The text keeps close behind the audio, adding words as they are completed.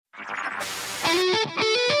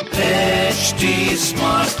HT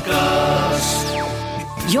Smartcast.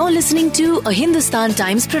 You're listening to a Hindustan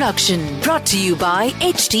Times production brought to you by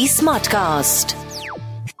HT Smartcast.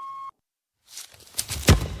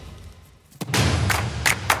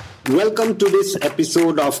 Welcome to this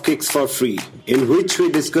episode of Kicks for Free, in which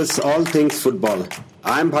we discuss all things football.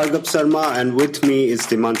 I'm Bhargav Sharma and with me is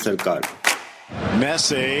Dhiman Sarkar.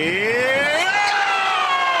 Messi.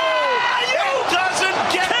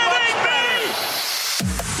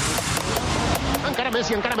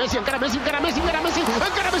 Messi, encara Messi. Gol.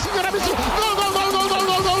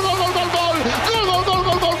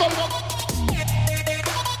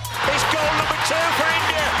 It's goal number 2 for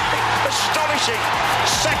India. Astonishing.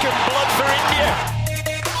 Second blood for India.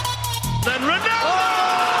 Then Ronaldo.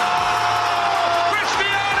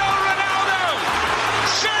 Cristiano Ronaldo.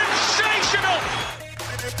 Sensational.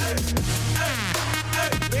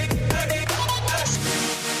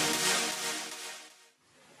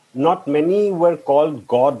 Not many were called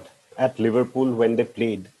God at Liverpool when they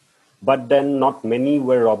played, but then not many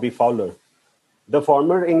were Robbie Fowler. The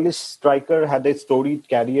former English striker had a storied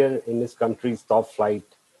career in his country's top flight,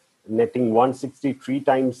 netting 163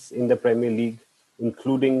 times in the Premier League,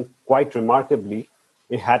 including, quite remarkably,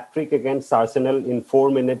 a hat-trick against Arsenal in 4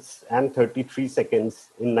 minutes and 33 seconds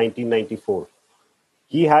in 1994.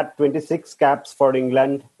 He had 26 caps for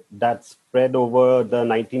England that spread over the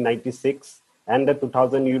 1996 and the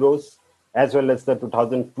 2000 Euros, as well as the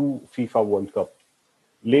 2002 FIFA World Cup.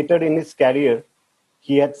 Later in his career,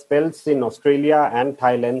 he had spells in Australia and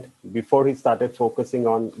Thailand before he started focusing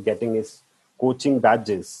on getting his coaching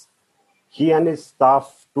badges. He and his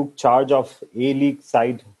staff took charge of A-League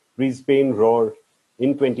side Brisbane Roar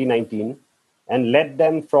in 2019 and led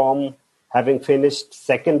them from having finished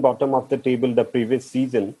second bottom of the table the previous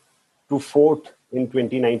season to fourth in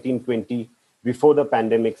 2019-20 before the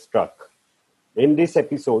pandemic struck. In this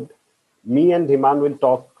episode, me and Dhiman will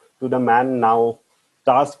talk to the man now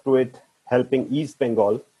tasked with helping East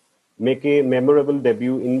Bengal make a memorable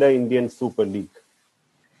debut in the Indian Super League.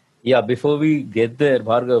 Yeah, before we get there,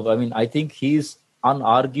 Bhargav, I think he's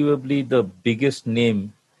unarguably the biggest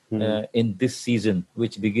name in this season,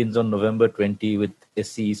 which begins on November 20 with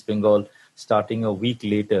SC East Bengal starting a week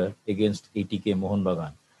later against ATK Mohun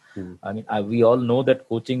Bagan. We all know that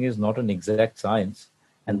coaching is not an exact science.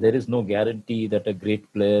 And there is no guarantee that a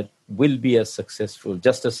great player will be just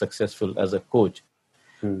as successful as a coach.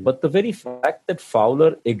 But the very fact that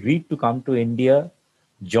Fowler agreed to come to India,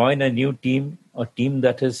 join a new team, a team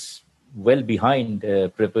that is well behind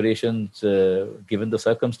preparations, given the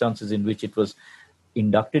circumstances in which it was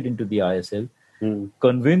inducted into the ISL,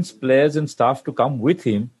 convince players and staff to come with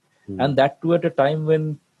him, and that too at a time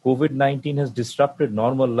when COVID-19 has disrupted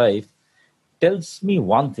normal life, tells me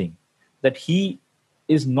one thing, that he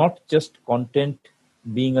is not just content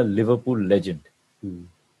being a Liverpool legend.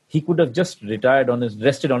 He could have just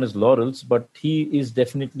rested on his laurels, but he is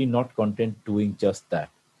definitely not content doing just that.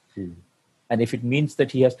 And if it means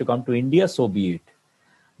that he has to come to India, so be it.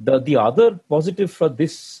 The other positive for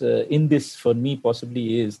this, for me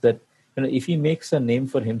possibly, is that if he makes a name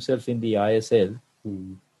for himself in the ISL,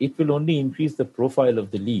 it will only increase the profile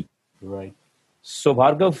of the league. Right. So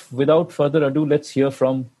Bhargav, without further ado, let's hear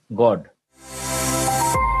from God.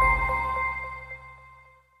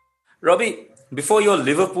 Robbie, before your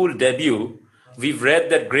Liverpool debut, we've read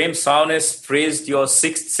that Graham Souness praised your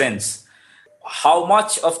sixth sense. How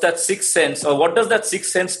much of that sixth sense, or what does that sixth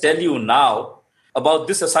sense tell you now about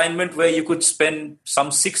this assignment where you could spend some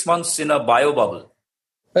 6 months in a bio bubble?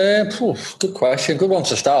 Good question. Good one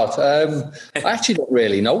to start. I actually don't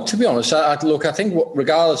really know, to be honest. I think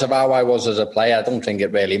regardless of how I was as a player, I don't think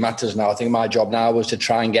it really matters now. I think my job now was to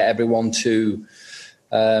try and get everyone to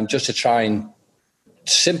try and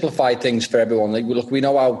simplify things for everyone. We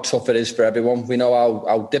know how tough it is for everyone. We know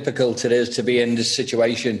how difficult it is to be in this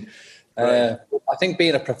situation. Right. I think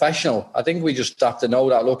being a professional, I think we just have to know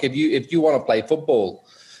that, if you want to play football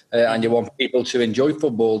and you want people to enjoy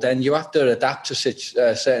football, then you have to adapt to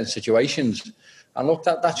certain situations. And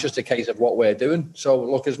that's just a case of what we're doing.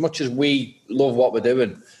 So as much as we love what we're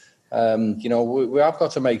doing, we have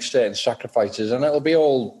got to make certain sacrifices, and it'll be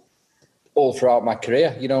all throughout my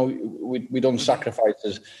career. We done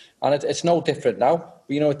sacrifices, and it's no different now.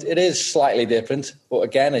 It is slightly different, but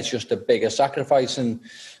again, it's just a bigger sacrifice. And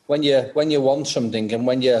when you want something, and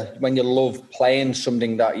when you love playing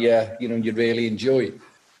something that you really enjoy,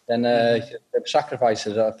 then the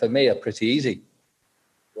sacrifices for me are pretty easy.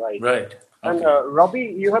 Right. Okay. And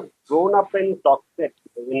Robbie, you have grown up in Toxteth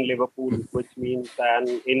in Liverpool, which means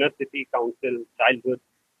an inner city council childhood.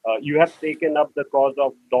 You have taken up the cause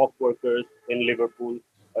of dock workers in Liverpool.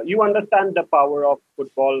 You understand the power of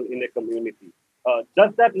football in a community.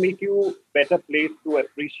 Does that make you better placed to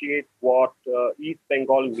appreciate what East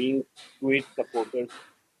Bengal means to its supporters?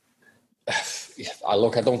 I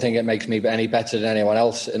don't think it makes me any better than anyone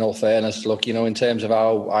else, in all fairness. Look, in terms of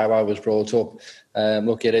how I was brought up,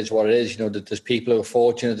 it is what it is. There's people who are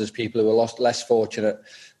fortunate, there's people who are less fortunate.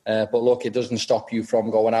 But look, it doesn't stop you from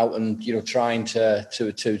going out and, trying to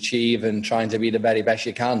achieve and trying to be the very best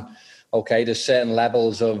you can. Okay, there's certain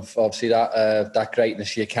levels of obviously that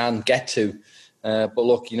greatness you can get to. But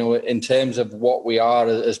look, in terms of what we are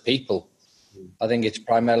as people, I think it's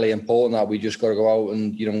primarily important that we just got to go out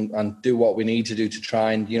and and do what we need to do to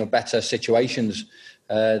try and better situations.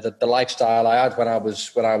 The lifestyle I had when I was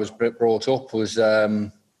brought up was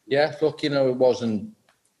it wasn't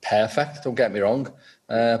perfect. Don't get me wrong,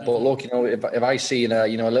 but look, if I see a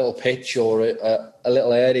little pitch or a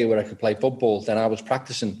little area where I could play football, then I was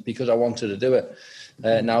practicing because I wanted to do it.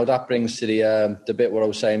 Now that brings to the bit what I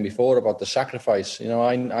was saying before about the sacrifice.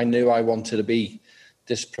 I knew I wanted to be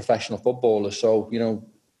this professional footballer. So,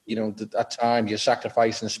 at times you're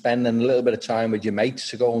sacrificing, spending a little bit of time with your mates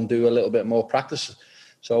to go and do a little bit more practice.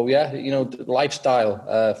 So, the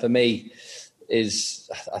lifestyle for me is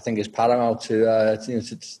paramount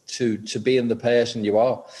to being the person you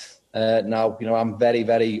are. Now, I'm very,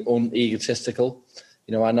 very unegotistical.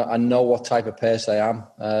 I know what type of person I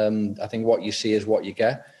am. I think what you see is what you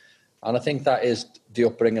get. And I think that is the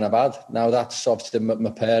upbringing I've had. Now, that's obviously my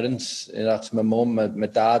parents, that's my mum, my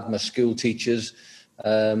dad, my school teachers,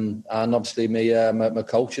 and obviously my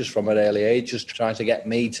coaches from an early age, just trying to get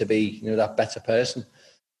me to be that better person.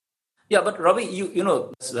 Yeah, but Robbie,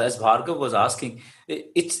 as Bhargav was asking,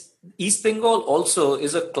 it's East Bengal also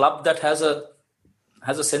is a club that has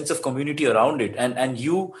a sense of community around it, and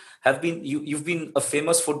you've been a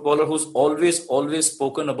famous footballer who's always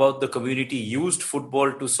spoken about the community, used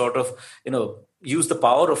football to sort of use the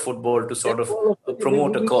power of football to sort of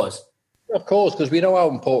promote a cause. Of course, because we know how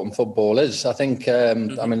important football is. I think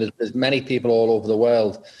there's many people all over the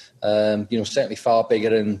world, certainly far bigger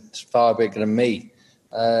than me.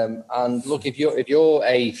 And look, if you're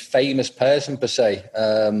a famous person per se,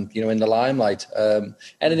 in the limelight,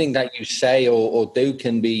 anything that you say or do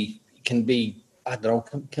can be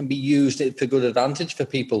used for good advantage for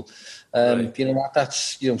people. Right.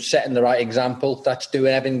 That's setting the right example. That's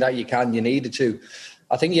doing everything that you needed to.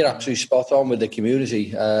 I think you're absolutely spot on with the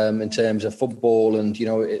community in terms of football, and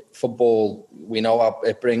football. We know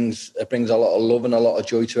it brings a lot of love and a lot of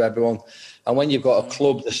joy to everyone. And when you've got a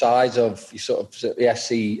club the size of the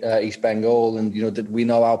SC East Bengal, and we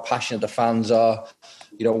know how passionate the fans are,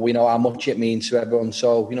 we know how much it means to everyone.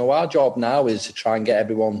 So our job now is to try and get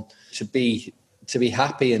everyone to be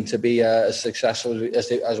happy and to be as successful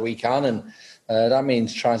as we can, and that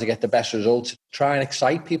means trying to get the best results, try and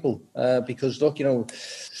excite people. Because look,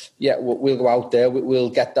 we'll go out there, we'll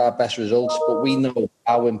get our best results, but we know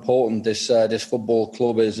how important this football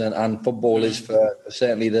club is, and football is for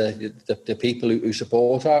certainly the people who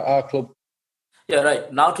support our club. Yeah,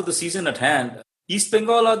 right. Now to the season at hand. East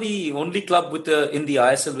Bengal are the only club in the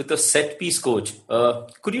ISL with a set-piece coach.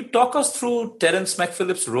 Could you talk us through Terence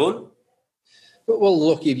McPhillip's role? Well,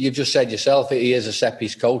 look, you've just said yourself, he is a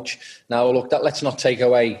set-piece coach. Now, look, let's not take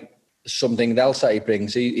away something else that he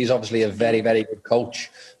brings. He's obviously a very, very good coach.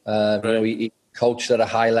 Right. He coached at a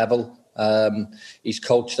high level. He's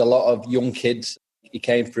coached a lot of young kids. He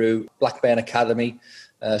came through Blackburn Academy,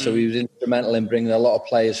 so he was instrumental in bringing a lot of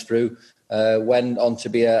players through. Went on to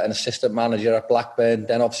be an assistant manager at Blackburn,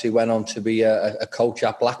 then obviously went on to be a coach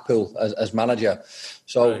at Blackpool as manager.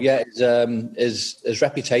 So, right. His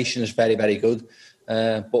reputation is very, very good.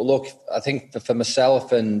 But look, I think for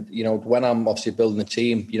myself, and when I'm obviously building a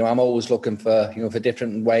team, I'm always looking for for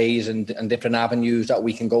different ways and different avenues that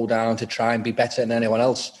we can go down to try and be better than anyone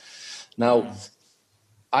else. Now,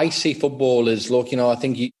 I see football as, look, I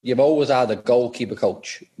think you've always had a goalkeeper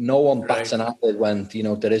coach. No one bats an eyelid when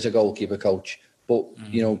there is a goalkeeper coach. But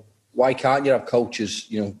why can't you have coaches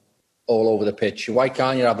all over the pitch? Why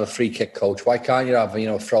can't you have a free kick coach? Why can't you have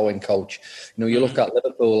a throwing coach? You look at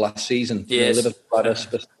Liverpool last season. Yes. Liverpool had a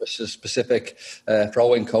specific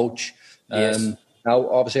throwing coach. Yes. Now,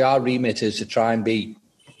 obviously, our remit is to try and be,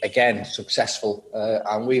 again, successful,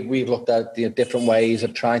 and we've looked at different ways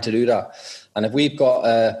of trying to do that. And if we've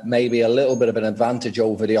got maybe a little bit of an advantage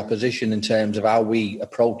over the opposition in terms of how we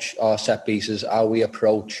approach our set pieces, how we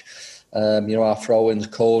approach our throw-ins,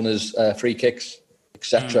 corners, free kicks,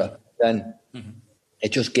 etc., then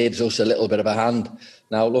it just gives us a little bit of a hand.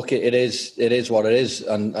 Now, look, it is what it is,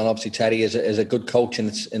 and obviously Terry is a good coach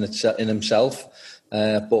in himself.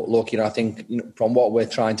 But look, I think from what we're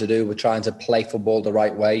trying to do, we're trying to play football the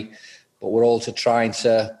right way, but we're also trying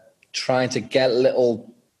to get little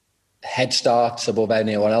head starts above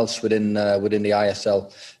anyone else within the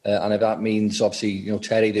ISL, and if that means obviously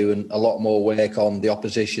Terry doing a lot more work on the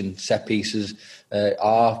opposition set pieces,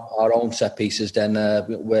 our own set pieces, then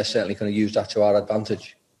we're certainly going to use that to our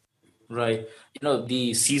advantage. Right.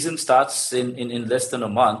 The season starts in less than a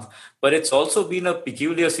month, but it's also been a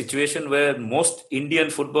peculiar situation where most Indian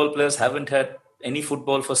football players haven't had any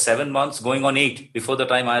football for 7 months, going on 8 before the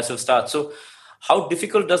time ISL starts. So how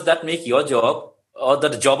difficult does that make your job, or the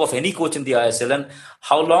job of any coach in the ISL, and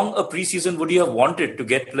how long a pre-season would you have wanted to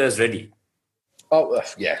get players ready? Oh,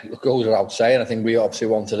 yeah, it goes without saying. I think we obviously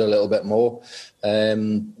wanted a little bit more.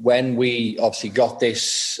 When we obviously got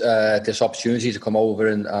this opportunity to come over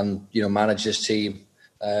and manage this team,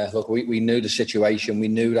 look, we knew the situation. We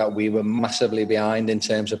knew that we were massively behind in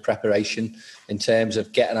terms of preparation, in terms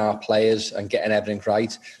of getting our players and getting everything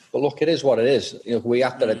right. But look, it is what it is. We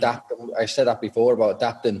have to adapt. I said that before about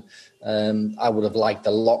adapting. I would have liked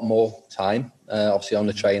a lot more time, obviously on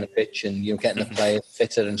the training pitch, and getting the players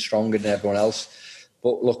fitter and stronger than everyone else.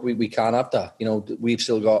 But look, we can't have that. We've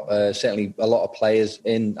still got certainly a lot of players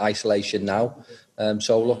in isolation now.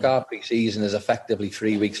 So look, our pre-season is effectively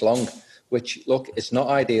 3 weeks long, which look, it's not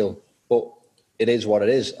ideal, but it is what it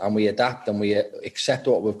is, and we adapt and we accept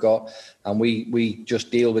what we've got, and we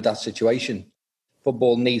just deal with that situation.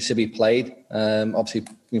 Football needs to be played. Obviously,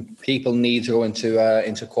 people need to go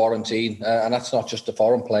into quarantine, and that's not just the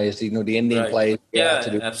foreign players. The Indian players have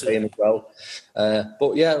to do playing as well.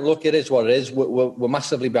 But yeah, look, it is what it is. We're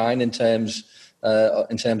massively behind in terms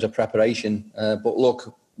of preparation. But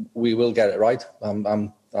look, we will get it right.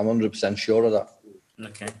 I'm 100% sure of that.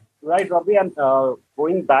 Okay. Right, Robbie. And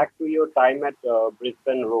going back to your time at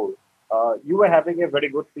Brisbane Roar, you were having a very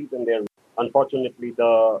good season there. Unfortunately,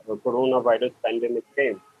 the coronavirus pandemic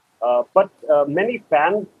came. But many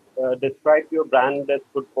fans describe your brand as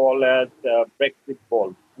football as Brexit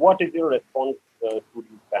ball. What is your response to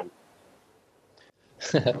these fans?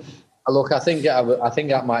 Look, I think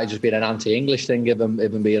that might have just been an anti-English thing, if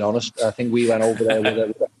I'm being honest. I think we went over there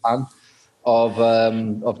with a plan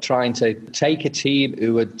of trying to take a team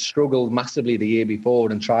who had struggled massively the year before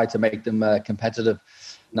and try to make them competitive.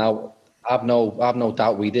 Now, I've no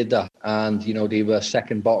doubt we did that, and they were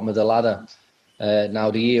second bottom of the ladder.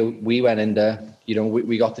 Now the year we went in there,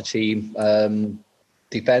 we got the team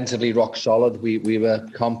defensively rock solid. We were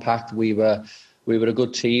compact. We were a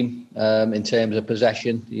good team in terms of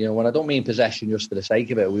possession. When I don't mean possession just for the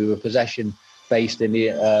sake of it, we were possession based in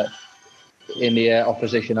the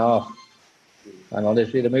opposition half. Hang on,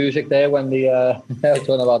 there's the music there when I was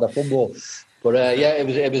talking about the football. But yeah,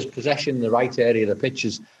 it was possession in the right area of the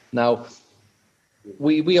pitches. Now,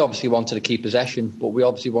 we obviously wanted to keep possession, but we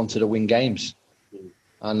obviously wanted to win games,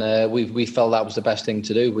 and we felt that was the best thing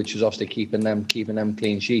to do, which was obviously keeping them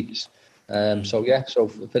clean sheets. So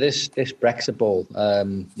for this Brexit ball,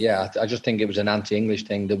 I just think it was an anti-English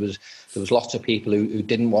thing. There was lots of people who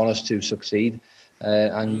didn't want us to succeed,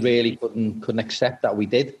 and really couldn't accept that we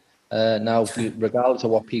did. Now, regardless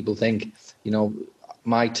of what people think,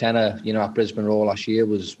 my tenure, at Brisbane Roar last year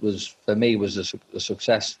was for me a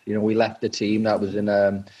success. We left the team that was in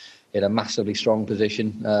a massively strong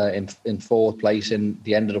position in fourth place, and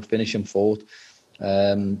they ended up finishing fourth.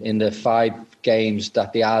 In the 5 games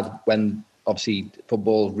that they had when obviously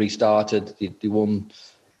football restarted, they won,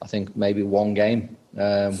 I think, maybe 1 game,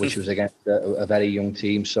 which was against a very young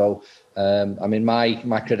team. So,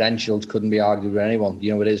 my credentials couldn't be argued with anyone.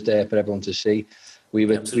 It is there for everyone to see. We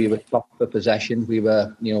were top for possession. We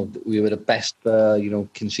were the best for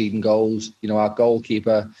conceding goals. Our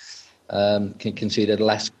goalkeeper conceded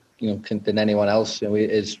less than anyone else.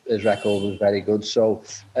 His record was very good. So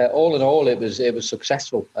all in all, it was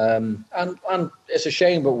successful. And it's a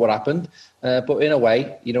shame about what happened. But in a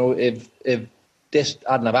way, if this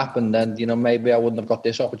hadn't have happened, then maybe I wouldn't have got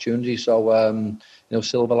this opportunity. So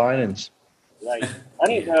silver linings. Right.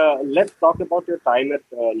 And let's talk about your time at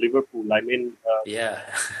Liverpool.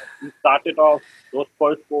 You started off those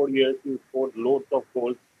first 4 years, you scored loads of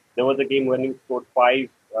goals. There was a game when you scored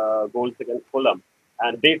 5 goals against Fulham,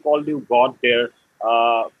 and they called you God there.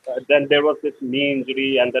 Then there was this knee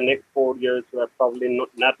injury, and the next 4 years were probably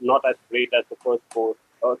not as great as the first 4.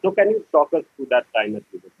 So can you talk us through that time at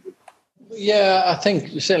Liverpool? Yeah, I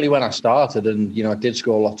think certainly when I started, and I did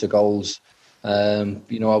score lots of goals. I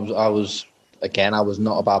was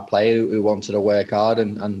not a bad player who wanted to work hard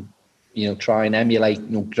and try and emulate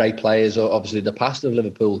great players. Obviously, the past of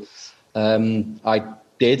Liverpool, I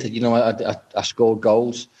did. I scored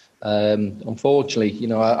goals.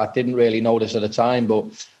 Unfortunately, I didn't really notice at the time, but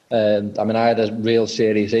I had a real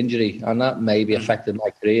serious injury, and that maybe affected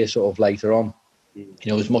my career sort of later on.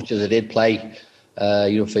 As much as I did play,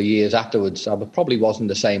 for years afterwards, I probably wasn't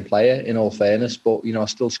the same player, in all fairness, but, I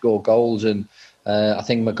still scored goals, and I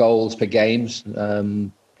think my goals per games,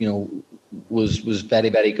 was very,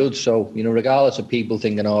 very good. So, regardless of people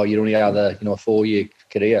thinking, you only had a 4-year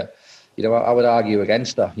career, I would argue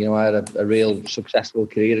against that. I had a real successful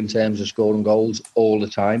career in terms of scoring goals all the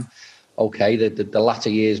time. Okay, the latter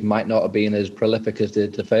years might not have been as prolific as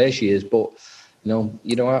the first years, but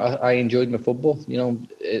I enjoyed my football.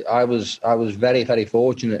 I was very, very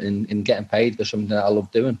fortunate in getting paid for something that I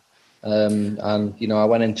loved doing, and I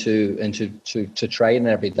went into training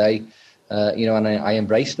every day. And I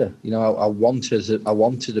embraced it. I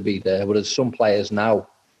wanted to be there. Whereas some players now,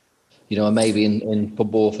 maybe in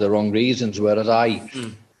football for the wrong reasons. Whereas I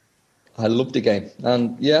loved the game.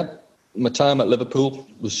 And my time at Liverpool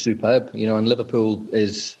was superb. And Liverpool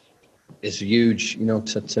is huge.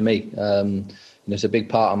 To me, it's a big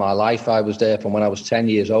part of my life. I was there from when I was 10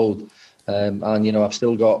 years old, and I've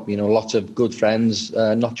still got lots of good friends,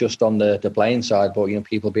 not just on the playing side, but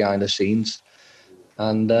people behind the scenes.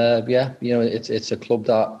 And it's a club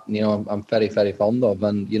that I'm very, very fond of,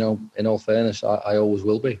 and in all fairness, I always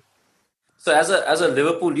will be. So as a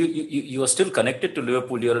Liverpool, you are still connected to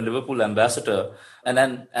Liverpool. You're a Liverpool ambassador, and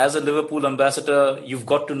then as a Liverpool ambassador, you've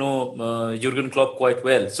got to know Jurgen Klopp quite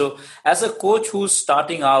well. So as a coach who's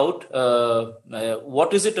starting out,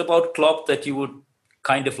 what is it about Klopp that you would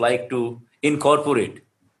kind of like to incorporate?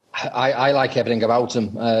 I like everything about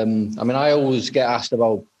him. I always get asked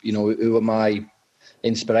about who are my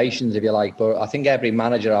inspirations, if you like, but I think every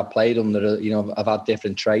manager I've played under, I've had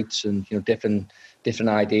different traits and different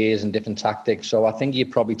ideas and different tactics. So I think you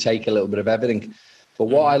probably take a little bit of everything. But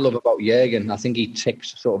what I love about Jurgen, I think he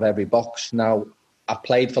ticks sort of every box. Now, I've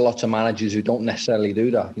played for lots of managers who don't necessarily do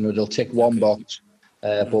that. They'll tick one box,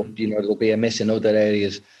 but there'll be a miss in other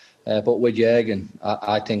areas. But with Jurgen,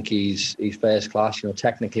 I think he's first class.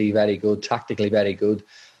 Technically very good, tactically very good.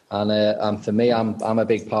 And for me, I'm a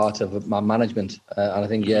big part of my management, and I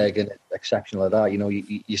think Jurgen is exceptional at that.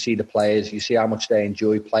 You see the players, you see how much they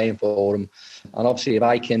enjoy playing for him, and obviously, if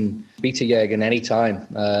I can speak to Jurgen anytime,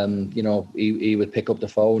 he would pick up the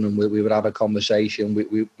phone and we would have a conversation.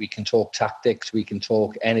 We can talk tactics, we can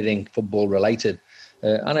talk anything football related,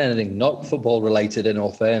 and anything not football related. In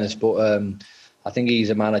all fairness, but I think he's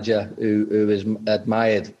a manager who is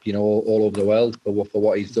admired, all over the world for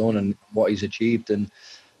what he's done and what he's achieved. And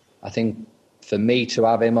I think for me to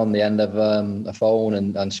have him on the end of a phone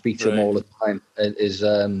and speak to him all the time is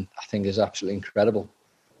absolutely incredible.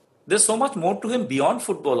 There's so much more to him beyond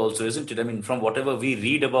football also, isn't it? From whatever we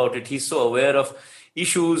read about it, he's so aware of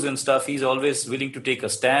issues and stuff. He's always willing to take a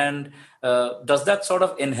stand. Does that sort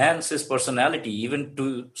of enhance his personality, even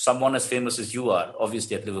to someone as famous as you are,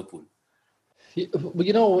 obviously at Liverpool?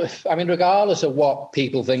 Regardless of what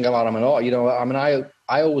people think about him or not,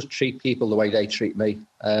 I always treat people the way they treat me.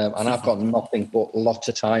 And I've got nothing but lots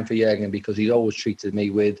of time for Jurgen because he's always treated me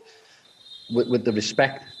with the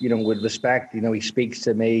respect, with respect. He speaks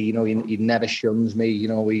to me, he never shuns me.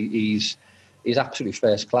 He's absolutely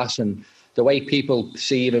first class. And the way people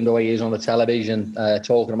see him, the way he is on the television,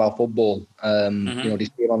 talking about football, they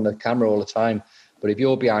see him on the camera all the time. But if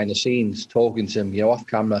you're behind the scenes talking to him, off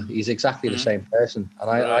camera, he's exactly the same person.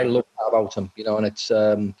 And I love that about him, and it's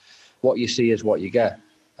what you see is what you get.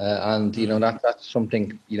 And that's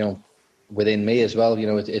something, within me as well.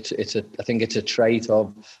 I think it's a trait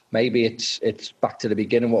of, maybe it's back to the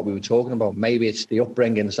beginning, what we were talking about. Maybe it's the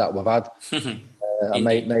upbringings that we've had. And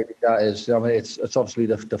maybe that is, it's obviously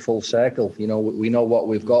the full circle. We know what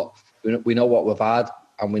we've got, we know what we've had,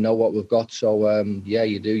 and we know what we've got. So,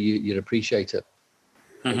 you appreciate it.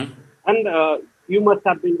 Mm-hmm. And you must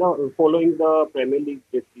have been following the Premier League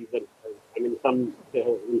this season. Some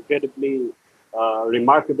incredibly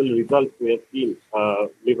remarkable results we have seen.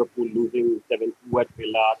 Liverpool losing 7-2 at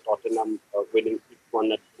Villa, Tottenham winning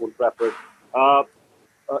 6-1 at Old Trafford.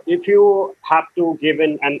 If you have to give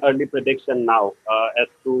an early prediction now as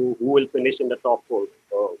to who will finish in the top four,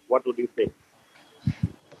 what would you say?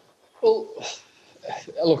 Well,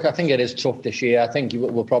 look, I think it is tough this year. I think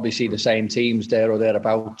we'll probably see the same teams there or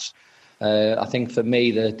thereabouts. I think for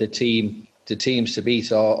me, the teams to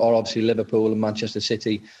beat are obviously Liverpool and Manchester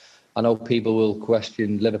City. I know people will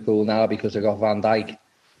question Liverpool now because they've got Van Dijk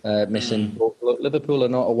missing. But look, Liverpool are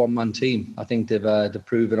not a one-man team. I think they've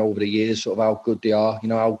proven over the years sort of how good they are,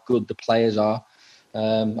 how good the players are,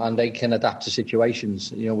 and they can adapt to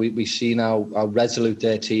situations. We see now how resolute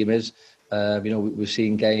their team is. We've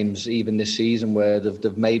seen games even this season where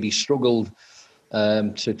they've maybe struggled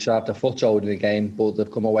to have their foot over the game, but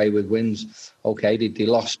they've come away with wins. Okay, they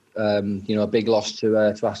lost, a big loss to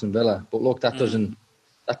Aston Villa, but look, that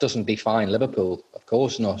doesn't define Liverpool, of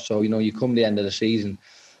course not. So you come to the end of the season,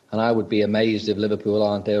 and I would be amazed if Liverpool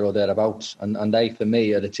aren't there or thereabouts, and they, for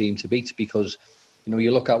me, are the team to beat, because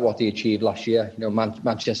you look at what they achieved last year.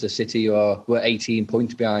 Manchester City were 18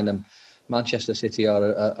 points behind them. Manchester City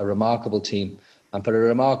are a remarkable team. And for a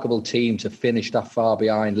remarkable team to finish that far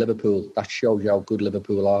behind Liverpool, that shows you how good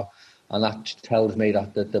Liverpool are. And that tells me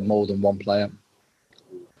that they're more than one player.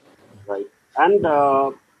 Right. And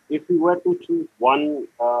if you were to choose one,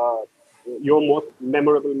 your most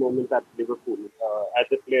memorable moment at Liverpool as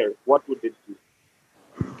a player, what would it be?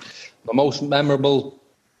 The most memorable,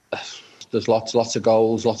 there's lots of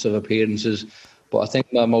goals, lots of appearances. But I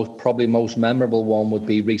think my most memorable one would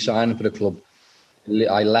be re-signing for the club.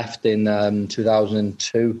 I left in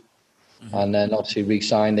 2002, and then obviously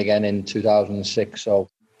re-signed again in 2006. So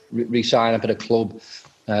re-signing for the club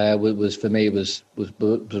was for me was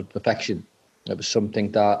perfection. It was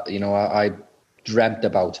something that I dreamt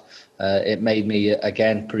about. It made me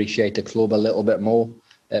again appreciate the club a little bit more.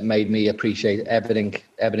 It made me appreciate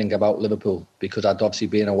everything about Liverpool, because I'd obviously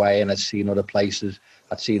been away and I'd seen other places,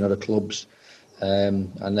 I'd seen other clubs,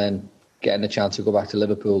 and then getting the chance to go back to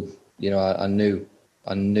Liverpool. I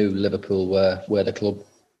knew Liverpool were the club.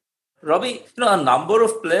 Robbie, a number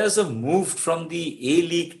of players have moved from the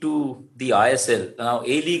A-League to the ISL. Now,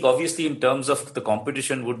 A-League, obviously, in terms of the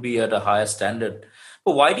competition, would be at a higher standard.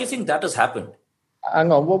 But why do you think that has happened?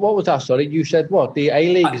 Hang on, what was that? Sorry, you said what? The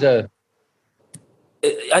A-Leagues are...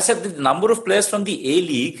 I said the number of players from the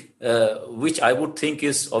A-League, which I would think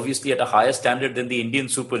is obviously at a higher standard than the Indian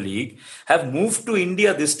Super League, have moved to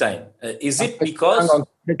India this time. Is it because... Hang on.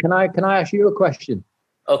 Can I ask you a question?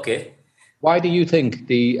 Okay. Why do you think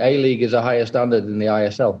the A-League is a higher standard than the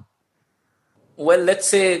ISL? Well, let's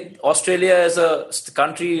say Australia is a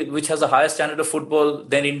country which has a higher standard of football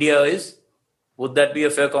than India is. Would that be a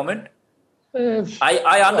fair comment?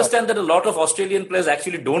 I understand that a lot of Australian players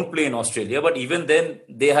actually don't play in Australia, but even then,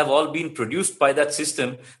 they have all been produced by that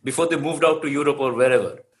system before they moved out to Europe or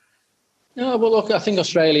wherever. No, well, look, I think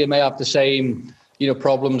Australia may have the same,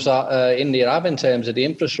 problems that India have in terms of the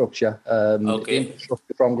infrastructure. The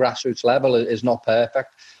infrastructure from grassroots level is not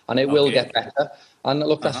perfect, and it will get better. And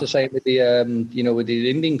look, that's the same with the, with the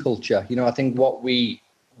Indian culture. I think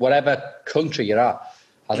whatever country you're at,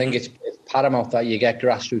 I think it's paramount that you get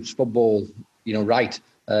grassroots football, right,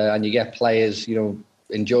 and you get players,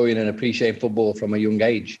 enjoying and appreciating football from a young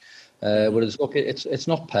age. Whereas, look, it's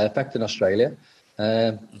not perfect in Australia.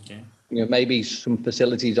 Maybe some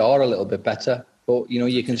facilities are a little bit better, but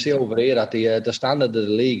you can see over here that the standard of the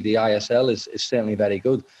league, the ISL, is certainly very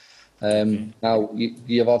good. Now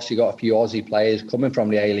you've obviously got a few Aussie players coming from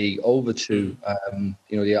the A-League over to the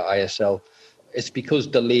ISL. It's because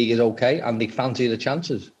the league is okay and they fancy the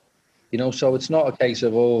chances. So it's not a case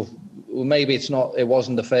of maybe it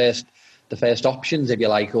wasn't the first options, if you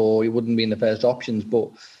like, or it wouldn't be in the first options, but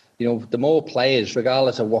the more players,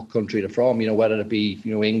 regardless of what country they're from, whether it be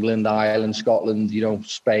England, Ireland, Scotland,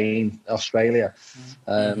 Spain, Australia,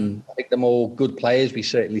 I think the more good players we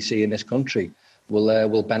certainly see in this country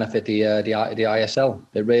will benefit the ISL.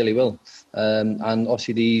 It really will, and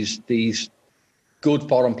obviously these good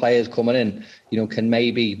foreign players coming in, can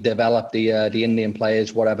maybe develop the Indian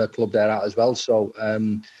players, whatever club they're at as well. So,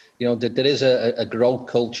 there is a growth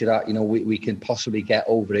culture that, we can possibly get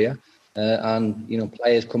over here. And,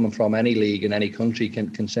 players coming from any league in any country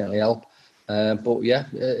can certainly help. But yeah,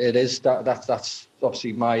 it is. That's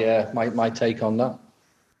obviously my take on that.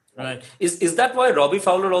 Right. Is that why Robbie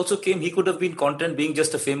Fowler also came? He could have been content being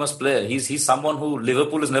just a famous player. He's someone who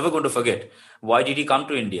Liverpool is never going to forget. Why did he come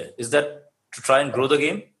to India? Is that to try and grow the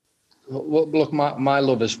game? Well, look, my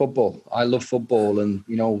love is football. I love football, and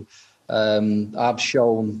I've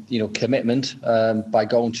shown commitment by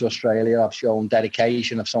going to Australia. I've shown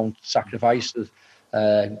dedication. I've shown sacrifices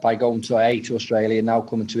by going to Australia and now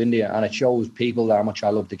coming to India, and it shows people how much I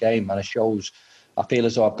love the game, and it shows I feel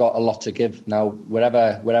as though I've got a lot to give. Now,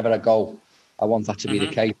 wherever I go, I want that to be the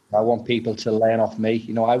case. I want people to learn off me.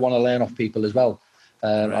 I want to learn off people as well.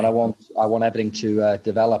 And I want everything to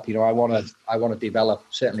develop. I want to develop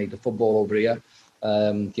certainly the football over here.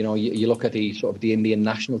 You look at the sort of the Indian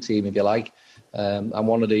national team, if you like, and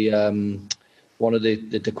one of the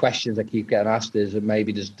questions I keep getting asked is that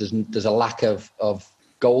maybe there's a lack of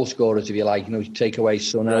goal scorers, if you like. You take away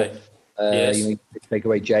Sunil, take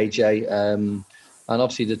away JJ, and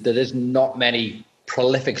obviously there is not many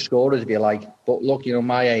prolific scorers, if you like. But look,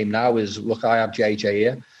 my aim now is I have JJ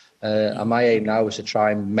here. And my aim now is to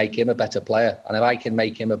try and make him a better player. And if I can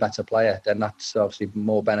make him a better player, then that's obviously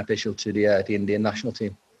more beneficial to the Indian national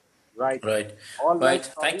team. Right. All right.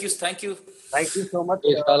 Thank you. Thank you so much.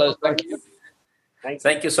 Yes, fellas. Thank you.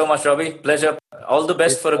 Thank you so much, Robbie. Pleasure. All the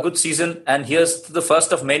best for a good season. And here's to the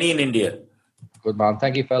first of many in India. Good man.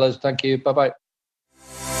 Thank you, fellas. Thank you. Bye-bye.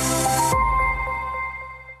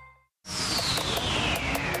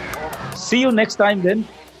 See you next time then.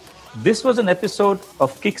 This was an episode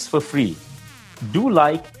of Kicks for Free. Do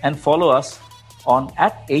like and follow us on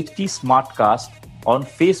 @HT Smartcast on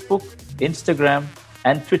Facebook, Instagram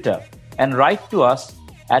and Twitter. And write to us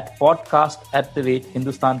at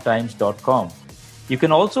podcast@hindustantimes.com. You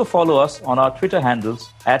can also follow us on our Twitter handles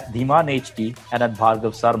 @DhimanHT and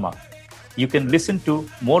 @Bhargav Sarma. You can listen to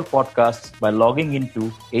more podcasts by logging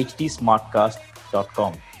into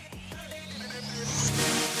htsmartcast.com.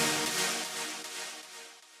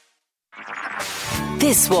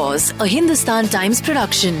 This was a Hindustan Times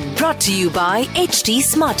production brought to you by HT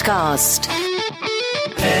Smartcast.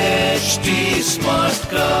 HT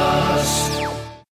Smartcast.